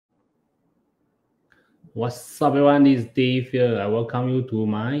What's up, everyone? This is Dave here. I welcome you to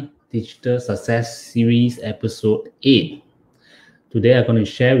my Digital Success Series, episode 8. Today, I'm going to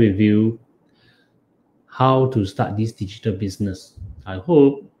share with you how to start this digital business. I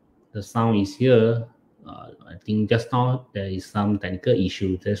hope the sound is here. I think just now there is some technical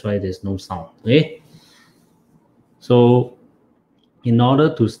issue. That's why there's no sound. Okay. So, in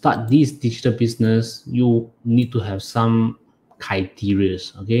order to start this digital business, you need to have some criteria.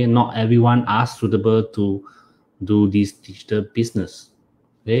 Okay. Not everyone are suitable to do this digital business.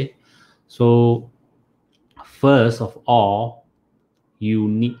 Okay, so first of all, you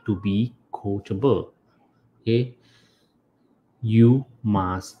need to be coachable. Okay, you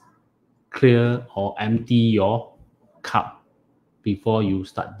must clear or empty your cup before you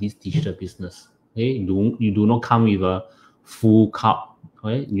start this digital business. Okay, you do not come with a full cup.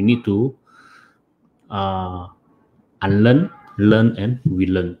 Okay, you need to unlearn, learn, and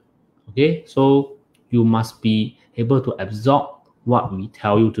relearn. Okay, so you must be able to absorb what we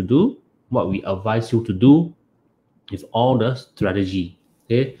tell you to do, what we advise you to do, with all the strategy.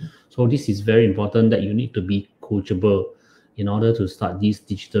 Okay, so this is very important that you need to be coachable in order to start this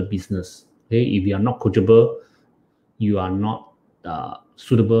digital business. Okay, if you are not coachable, you are not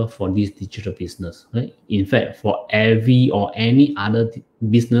suitable for this digital business. Right? In fact, for every or any other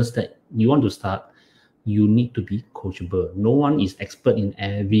business that you want to start, you need to be coachable. No one is expert in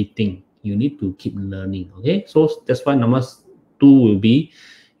everything. You need to keep learning. Okay, so that's why number 2 will be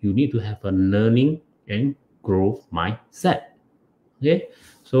you need to have a learning and growth mindset. Okay,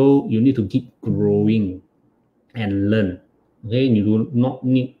 so you need to keep growing and learn. Okay,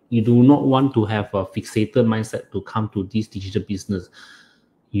 you do not want to have a fixated mindset to come to this digital business.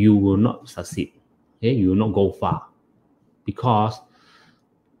 You will not succeed. Okay, you will not go far because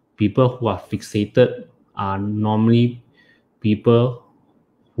people who are fixated are normally people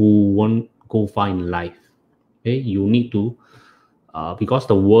who won't go far in life. Okay, you need to because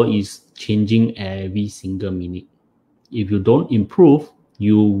the world is changing every single minute. If you don't improve,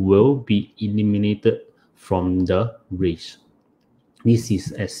 you will be eliminated from the race. This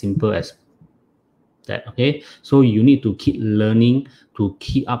is as simple as that. Okay, so you need to keep learning to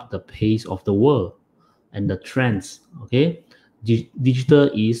keep up the pace of the world and the trends. Okay, digital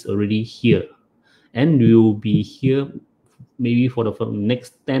is already here and will be here maybe for the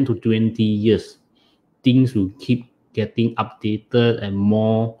next 10 to 20 years. Things will keep getting updated and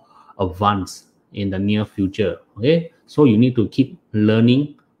more advanced in the near future. Okay, so you need to keep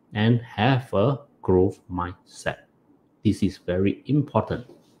learning and have a growth mindset. This is very important.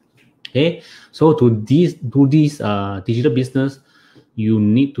 Okay, so to do this digital business, you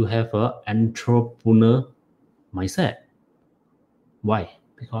need to have a entrepreneur mindset. Why?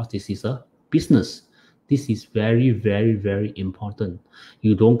 Because this is a business. This is very, very, very important.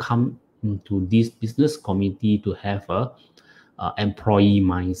 You don't come into this business community to have a employee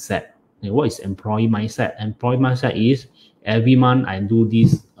mindset. And what is employee mindset? Employee mindset is every month I do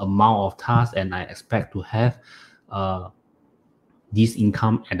this amount of tasks and I expect to have this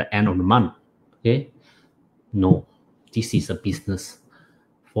income at the end of the month. Okay, no, this is a business.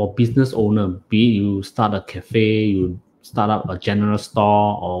 For business owner, be it you start a cafe, you start up a general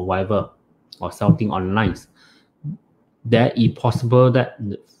store or whatever, or something online, that it's possible that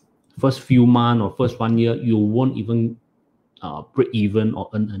the first few months or first 1 year you won't even break even or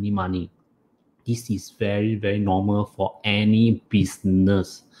earn any money. This is very, very normal for any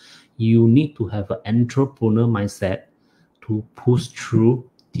business. You need to have an entrepreneur mindset to push through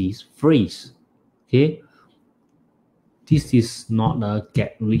this phrase. Okay, this is not a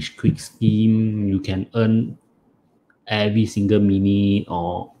get rich quick scheme. You can earn every single minute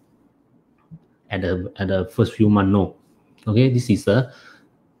or at the first few months. No. Okay, this is a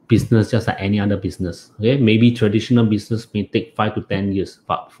business just like any other business. Okay, maybe traditional business may take 5 to 10 years,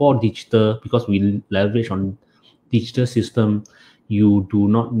 but for digital, because we leverage on digital system, you do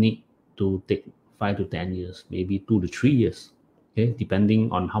not need to take 5 to 10 years, maybe 2 to 3 years. Okay,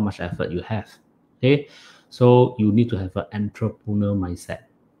 depending on how much effort you have. Okay, so you need to have an entrepreneur mindset.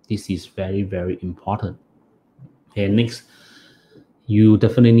 This is very, very important. Okay, next, you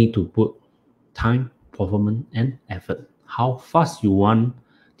definitely need to put time, performance, and effort. How fast you want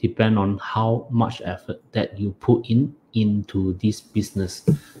depend on how much effort that you put into this business.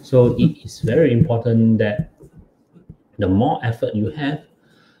 So it is very important that the more effort you have,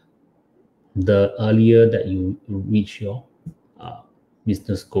 the earlier that you reach your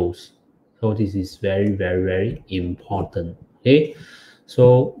business goals. So this is very, very, very important. Okay,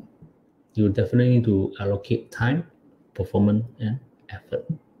 so you definitely need to allocate time, performance, and effort.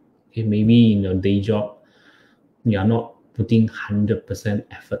 Okay, maybe in your day job, you are not putting 100%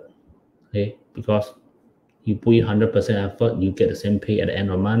 effort. Okay, because You put in 100% effort, you get the same pay at the end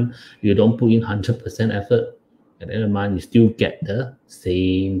of the month. You don't put in 100% effort, at the end of the month, you still get the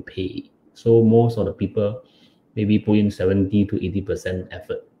same pay. So most of the people maybe put in 70 to 80%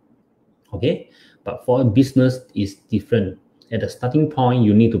 effort. Okay, but for a business, it's different. At the starting point,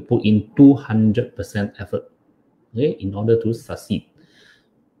 you need to put in 200% effort, okay, in order to succeed.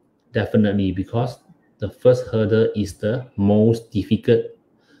 Definitely, because the first hurdle is the most difficult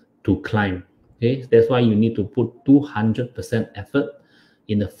to climb. Okay, that's why you need to put 200% effort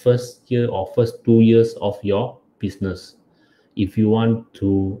in the first year or first 2 years of your business if you want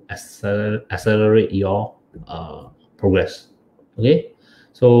to accelerate your progress. Okay,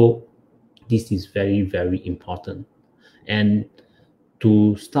 so this is very, very important. And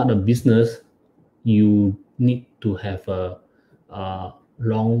to start a business, you need to have a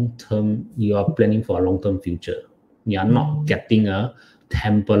long-term, you are planning for a long-term future. You are not getting a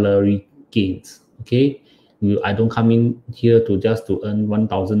temporary gains. Okay, I don't come in here to just to earn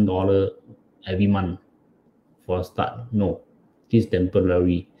 $1,000 every month for a start. No, this is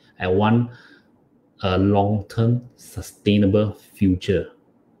temporary. I want a long-term sustainable future.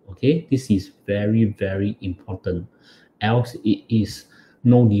 Okay, this is very, very important. Else it is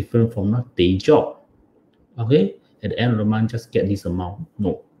no different from a day job. Okay, at the end of the month, just get this amount.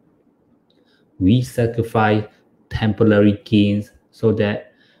 No, we sacrifice temporary gains so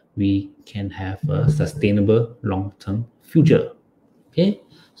that we can have a sustainable long-term future. Okay,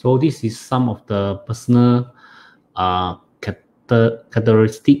 so this is some of the personal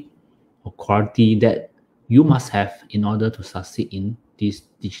characteristic or quality that you must have in order to succeed in this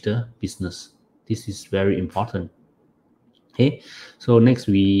digital business. This is very important. Okay, so next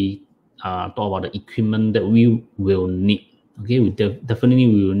we talk about the equipment that we will need. Okay, definitely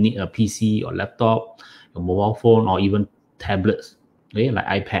we will need a PC or laptop, a mobile phone, or even tablets. Okay, like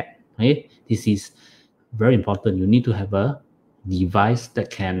iPad. Okay, this is very important. You need to have a device that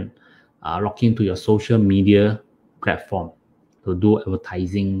can log into your social media platform to do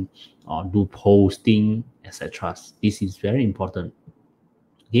advertising or do posting, etc. This is very important.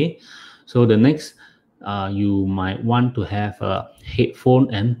 Okay, so the next, you might want to have a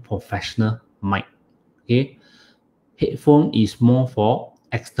headphone and professional mic. Okay, headphone is more for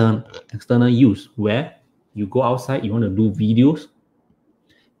external use, where you go outside, you want to do videos,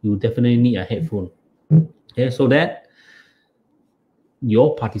 you definitely need a headphone. Okay, so that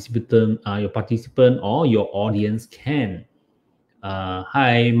your participant or your audience can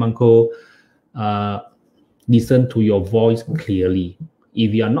hi Manko, listen to your voice clearly.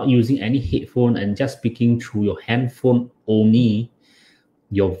 If you are not using any headphone and just speaking through your handphone only,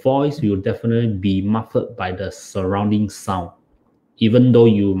 your voice will definitely be muffled by the surrounding sound. Even though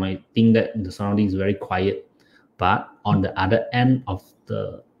you might think that the surrounding is very quiet, but on the other end of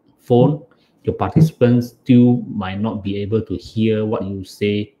the phone, your participants still might not be able to hear what you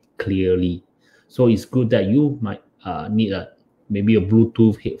say clearly. So it's good that you might need maybe a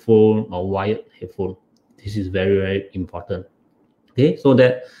Bluetooth headphone or wired headphone. This is very, very important. Okay, so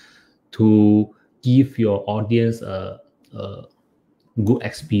that to give your audience a good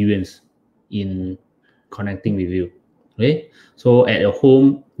experience in connecting with you. Okay, so at your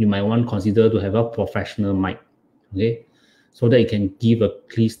home, you might want to consider to have a professional mic. Okay, so that it can give a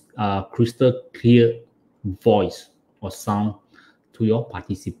crystal clear voice or sound to your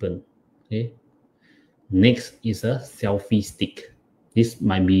participant. Okay, next is a selfie stick. This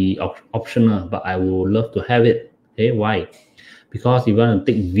might be optional, but I would love to have it. Okay, why? Because if you want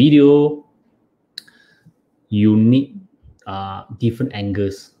to take video, you need different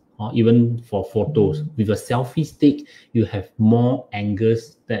angles, or even for photos. With a selfie stick, you have more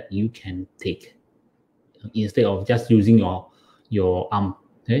angles that you can take instead of just using your arm.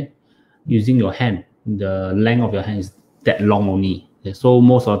 Okay, using your hand, the length of your hand is that long only. Okay? So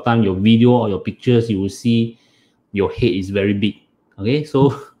most of the time, your video or your pictures, you will see your head is very big. Okay,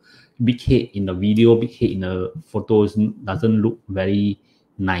 so big head in the video, big head in the photos doesn't look very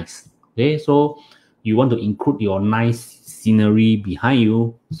nice. Okay, so you want to include your nice scenery behind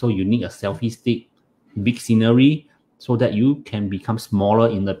you, so you need a selfie stick, big scenery, so that you can become smaller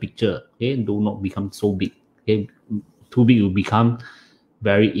in the picture. Okay, do not become so big. Okay, too big will become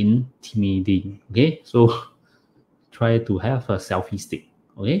very intimidating. Okay, so try to have a selfie stick.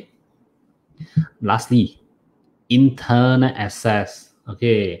 Okay, lastly, internet access.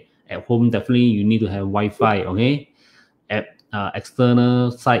 Okay, at home definitely you need to have Wi-Fi. Okay, at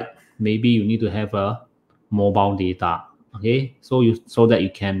external site, maybe you need to have a mobile data. Okay, so that you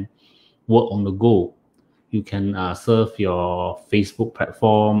can work on the go. You can serve your Facebook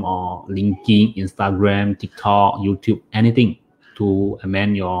platform or LinkedIn, Instagram, TikTok, YouTube, anything to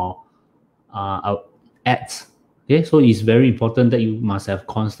amend your ads. Okay, so it's very important that you must have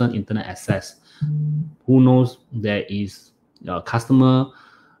constant internet access. Who knows, there is a customer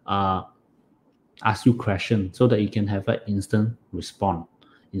ask you question so that you can have an instant response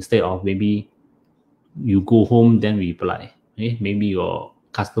instead of maybe you go home then reply. Okay, maybe your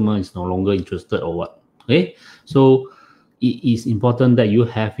customer is no longer interested or what. Okay, so it is important that you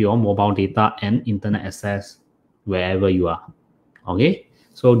have your mobile data and internet access wherever you are. Okay,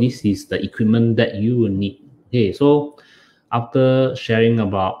 so this is the equipment that you will need. Okay, so after sharing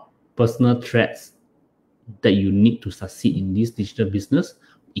about personal threats that you need to succeed in this digital business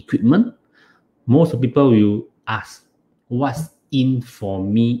equipment, most people will ask, what's in for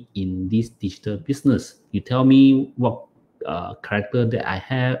me in this digital business? You tell me what character that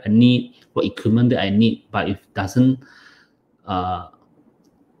I need, what equipment that I need, but if it doesn't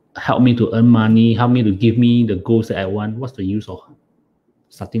help me to earn money, help me to give me the goals that I want, what's the use of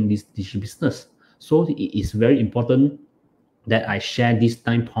starting this digital business? So it is very important that I share these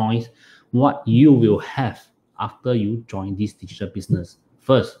 9 points, what you will have after you join this digital business.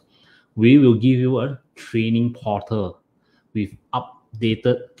 First, we will give you a training portal with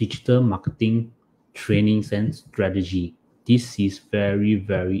updated digital marketing trainings and strategy. This is very,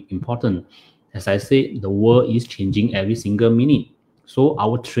 very important. As I said, the world is changing every single minute. So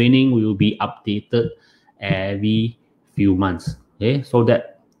our training will be updated every few months, okay, so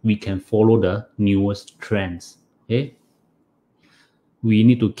that we can follow the newest trends. Okay, we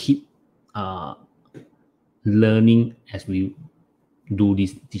need to keep learning as we do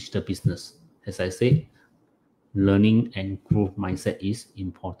this digital business. As I say, learning and growth mindset is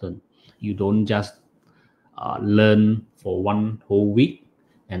important. You don't just learn for one whole week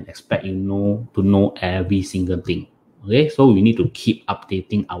and expect to know every single thing. Okay, so we need to keep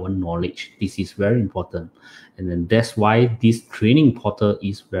updating our knowledge. This is very important, and then that's why this training portal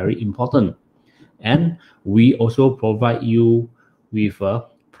is very important. And we also provide you with a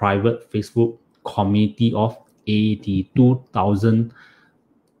private Facebook community of 82,000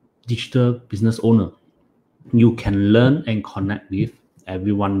 digital business owner. You can learn and connect with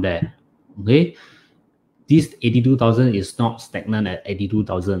everyone there. Okay, this 82,000 is not stagnant at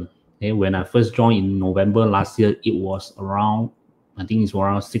 82,000. Okay, when I first joined in November last year, it was around, I think it's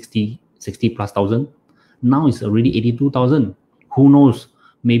around 60 plus thousand. Now it's already 82,000. Who knows,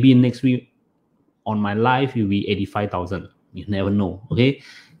 maybe next week on my life it will be 85,000. You never know. Okay,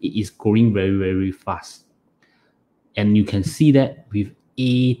 it is growing very, very fast, and you can see that with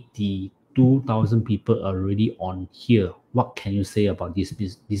 82,000 people already on here. What can you say about this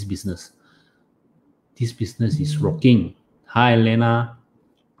business? This business is rocking. Hi, Lena.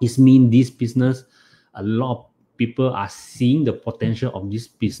 It means this business, a lot of people are seeing the potential of this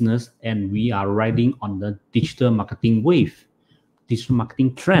business, and we are riding on the digital marketing wave, digital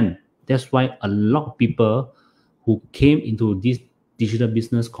marketing trend. That's why a lot of people who came into this digital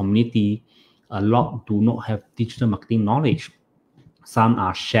business community, a lot do not have digital marketing knowledge. Some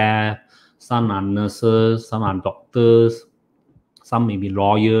are chefs, some are nurses, some are doctors, some may be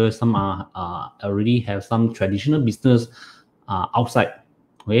lawyers, some are already have some traditional business outside.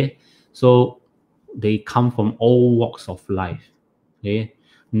 Okay, so they come from all walks of life. Okay,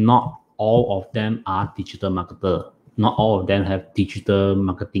 not all of them are digital marketer. Not all of them have digital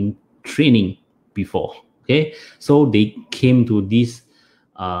marketing training before. Okay, so they came to this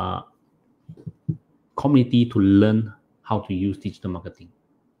community to learn how to use digital marketing.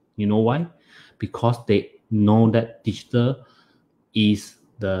 You know why? Because they know that digital is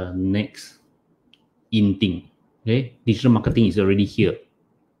the next in thing. Okay, digital marketing is already here.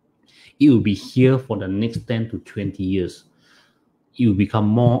 It will be here for the next 10 to 20 years. It will become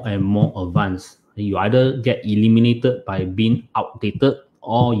more and more advanced. You either get eliminated by being outdated,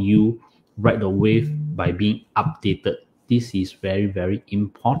 or you ride the wave by being updated. This is very, very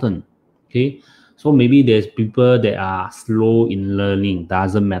important. Okay, so maybe there's people that are slow in learning,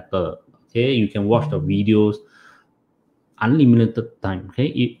 doesn't matter. Okay, you can watch the videos unlimited time.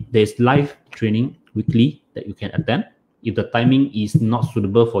 Okay, there's live training weekly that you can attend. If the timing is not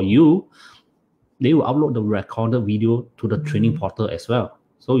suitable for you, they will upload the recorded video to the training portal as well.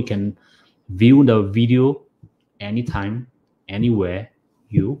 So you can view the video anytime, anywhere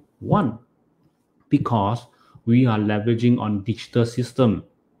you want. Because we are leveraging on digital system.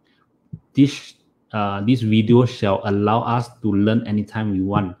 This video shall allow us to learn anytime we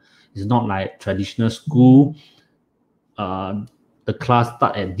want. It's not like traditional school. The class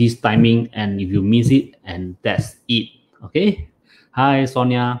start at this timing, and if you miss it, and that's it. Okay. Hi,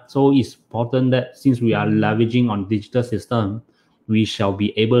 Sonia. So it's important that since we are leveraging on digital system, we shall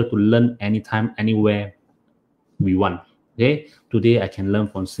be able to learn anytime, anywhere we want. Okay. Today I can learn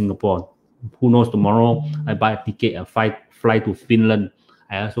from Singapore. Who knows, tomorrow I buy a ticket and fly to Finland.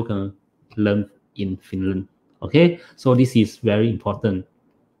 I also can learn in Finland. Okay, so this is very important.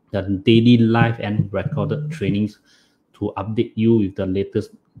 The daily life and recorded trainings to update you with the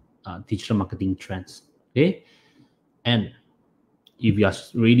latest digital marketing trends. Okay, and if you are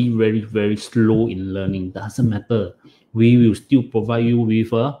really very slow in learning, doesn't matter. We will still provide you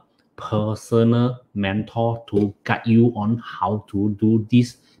with a personal mentor to guide you on how to do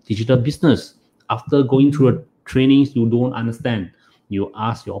this digital business. After going through the trainings you don't understand, you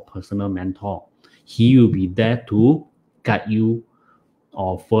ask your personal mentor. He will be there to guide you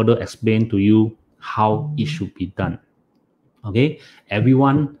or further explain to you how it should be done. Okay,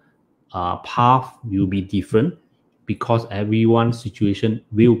 everyone path will be different because everyone's situation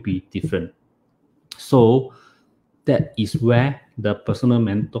will be different. So that is where the personal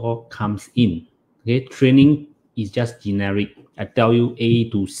mentor comes in. Okay, training is just generic. I tell you A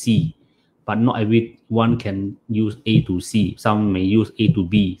to C, but not everyone can use A to C. Some may use A to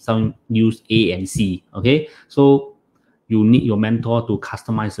B, some use A and C. Okay, so you need your mentor to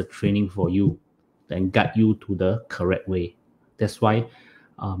customize the training for you and guide you to the correct way. That's why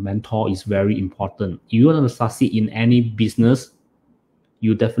mentor is very important. If you want to succeed in any business,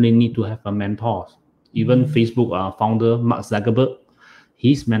 you definitely need to have a mentor. Even Facebook founder Mark Zuckerberg,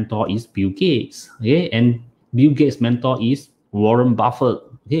 his mentor is Bill Gates. Okay, and Bill Gates' mentor is Warren Buffett.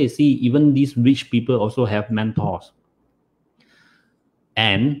 Okay, see, even these rich people also have mentors.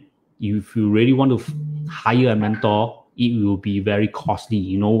 And if you really want to hire a mentor, it will be very costly.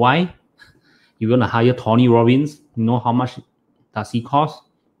 You know why? You're going to hire Tony Robbins. You know how much does he cost?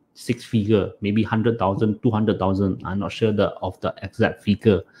 6-figure, maybe 100,000, 200,000. I'm not sure of the exact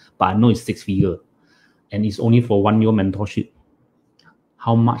figure, but I know it's 6-figure. And it's only for 1 year mentorship.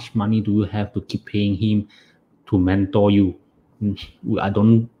 How much money do you have to keep paying him to mentor you? I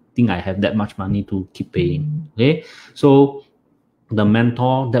don't think I have that much money to keep paying. Okay, so the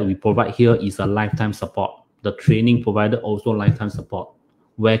mentor that we provide here is a lifetime support. The training provider also lifetime support.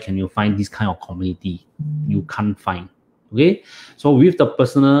 Where can you find this kind of community? You can't find. Okay, so with the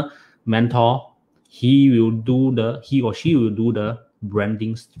personal mentor, he or she will do the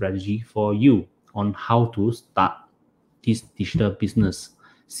branding strategy for you on how to start this digital business.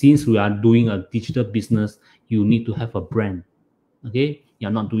 Since we are doing a digital business, you need to have a brand. Okay,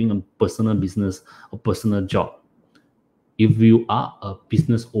 you're not doing a personal business or personal job. If you are a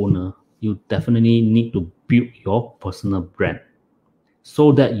business owner, you definitely need to build your personal brand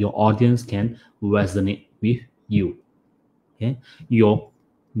so that your audience can resonate with you. Okay, your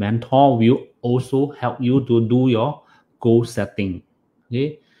mentor will also help you to do your goal setting.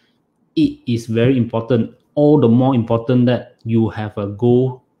 Okay, it is very important. All the more important that you have a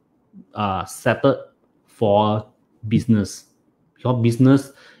goal set for business. Your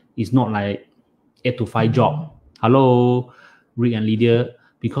business is not like 8 to 5 job. Hello, Rick and Lydia,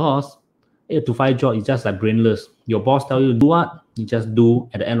 because 8 to 5 job is just like brainless. Your boss tell you do what, you just do.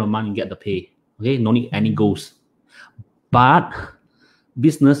 At the end of the month, you get the pay. Okay, no need any goals. But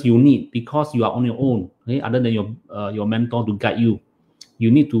business you need, because you are on your own. Okay, other than your mentor to guide you,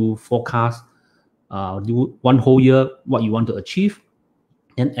 you need to forecast do 1 whole year what you want to achieve.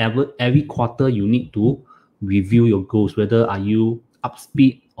 And every quarter you need to review your goals, whether are you up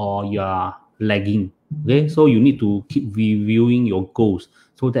speed or you are lagging. Okay, so you need to keep reviewing your goals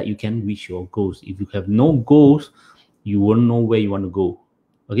so that you can reach your goals. If you have no goals, you won't know where you want to go.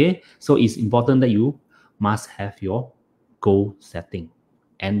 Okay, so it's important that you must have your goal setting,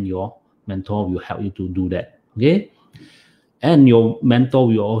 and your mentor will help you to do that. Okay, and your mentor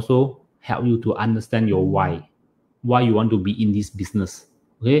will also help you to understand your why you want to be in this business.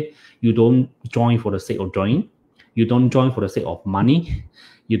 Okay, you don't join for the sake of joining. You don't join for the sake of money.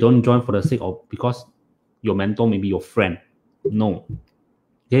 You don't join for the sake of because your mentor may be your friend. No.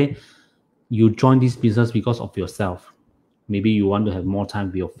 Okay, you join this business because of yourself. Maybe you want to have more time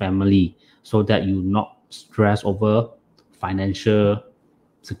with your family so that you not stress over financial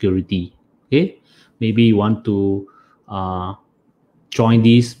security. Okay, maybe you want to join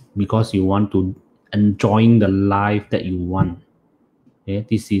this because you want to enjoying the life that you want. Okay,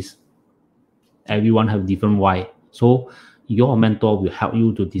 this is everyone have different why. So your mentor will help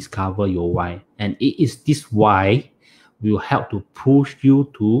you to discover your why, and it is this why will help to push you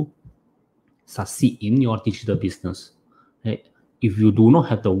to succeed in your digital business. Okay? If you do not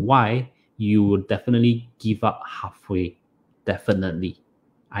have the why, you will definitely give up halfway. Definitely,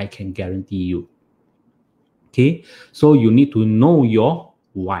 I can guarantee you. Okay, so you need to know your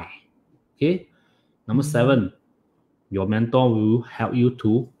why. Okay, number 7, your mentor will help you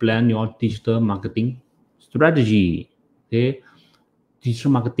to plan your digital marketing strategy. Okay,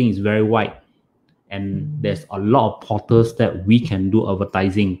 digital marketing is very wide, and there's a lot of portals that we can do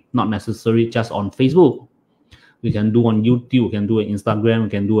advertising, not necessarily just on Facebook. We can do on YouTube, we can do on Instagram, we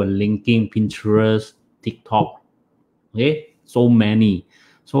can do on LinkedIn, Pinterest, TikTok. Okay, so many.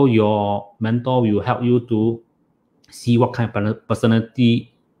 So your mentor will help you to see what kind of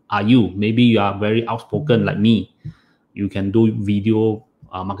personality are you. Maybe you are very outspoken like me. You can do video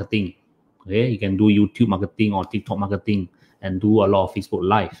marketing. Okay, you can do YouTube marketing or TikTok marketing and do a lot of Facebook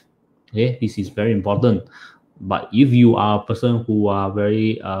Live. Okay, this is very important. But if you are a person who are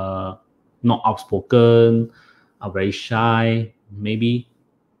very not outspoken, are very shy, maybe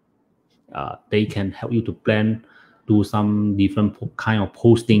they can help you to plan, do some different kind of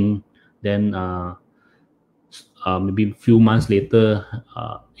posting. Then maybe a few months later,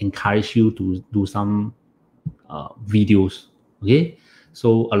 encourage you to do some videos. Okay,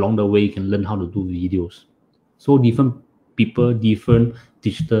 so along the way you can learn how to do videos. So different people, different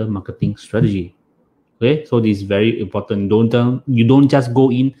digital marketing strategy. Okay, so this is very important. You don't just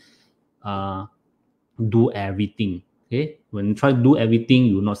go in, do everything. Okay, when you try to do everything,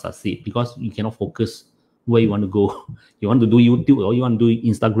 you will not succeed because you cannot focus where you want to go. You want to do YouTube, or you want to do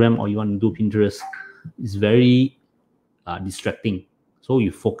Instagram, or you want to do Pinterest. It's very distracting. So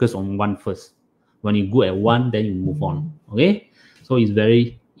you focus on one first. When you go at one, then you move on. Okay, so it's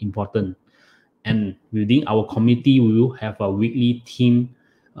very important. And within our community, we will have a weekly team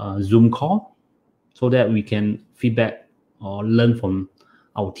Zoom call so that we can feedback or learn from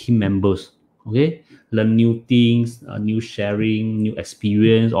our team members. Okay, learn new things, new sharing, new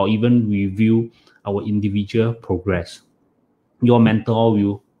experience, or even review our individual progress. Your mentor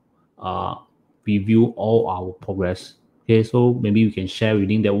will review all our progress. Okay, so maybe we can share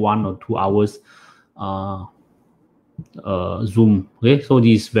within that 1 or 2 hours Zoom. Okay, so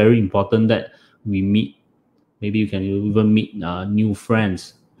this is very important that we meet. Maybe you can even meet new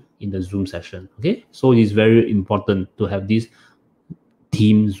friends in the Zoom session. Okay, so it's very important to have this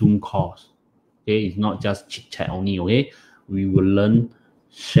team Zoom calls. Okay, it's not just chit chat only. Okay, we will learn,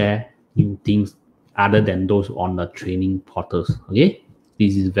 share new things other than those on the training portals. Okay,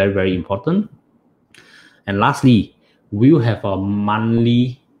 this is very, very important. And lastly, we will have a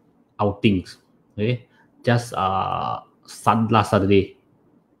monthly outings. Okay, just last Saturday,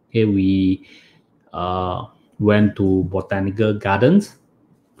 okay, we went to botanical gardens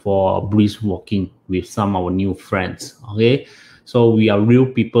for brisk walking with some of our new friends. Okay, so we are real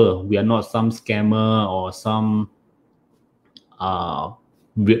people. We are not some scammer or some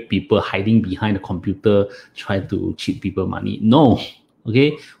weird people hiding behind the computer trying to cheat people money. No.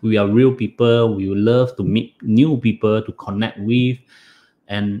 Okay, we are real people. We love to meet new people, to connect with,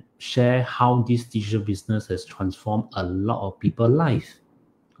 and share how this digital business has transformed a lot of people's life.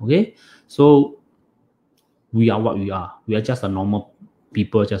 Okay, so we are what we are. We are just a normal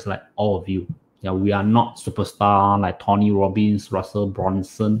people, just like all of you. Yeah, we are not superstar like Tony Robbins, Russell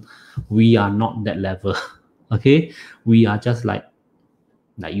Brunson. We are not that level. Okay, we are just like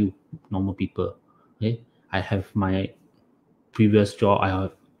you, normal people. Okay, I have my previous job. I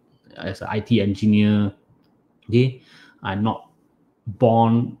have as an IT engineer. Okay, I'm not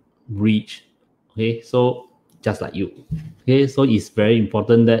born rich. Okay, so just like you. Okay, so it's very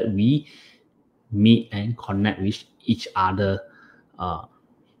important that we meet and connect with each other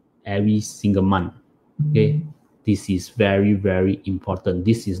every single month. Okay, this is very, very important.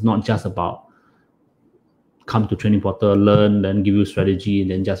 This is not just about come to training portal, learn, then give you strategy,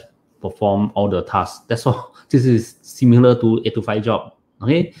 and then just perform all the tasks. That's all. This is similar to 8 to 5 job.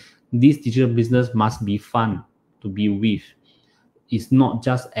 Okay, this digital business must be fun to be with. It's not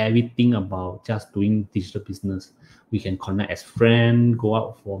just everything about just doing digital business. We can connect as friends, go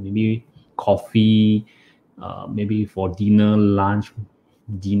out for maybe coffee, maybe for dinner, lunch,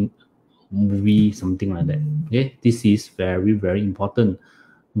 movie, something like that. Okay, this is very, very important.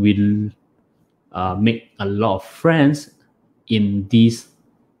 We'll make a lot of friends in this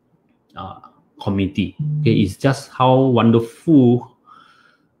community. Okay, it's just how wonderful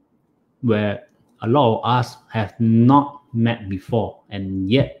where a lot of us have not met before, and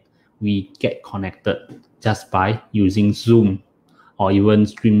yet we get connected just by using Zoom or even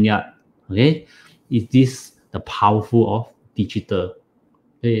StreamYard. Okay, is this the powerful of digital?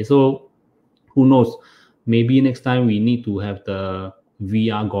 Okay, so who knows? Maybe next time we need to have the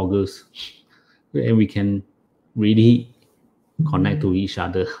VR goggles, and we can really connect to each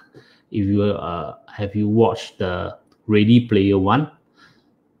other. If you have you watched the Ready Player One?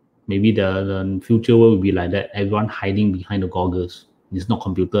 Maybe the future will be like that. Everyone hiding behind the goggles. It's not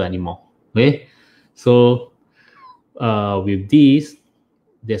computer anymore. Okay, so with this,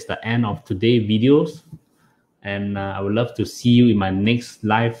 that's the end of today's videos. And I would love to see you in my next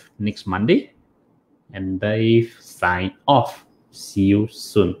live next Monday. And Dave sign off. See you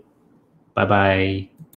soon. Bye bye.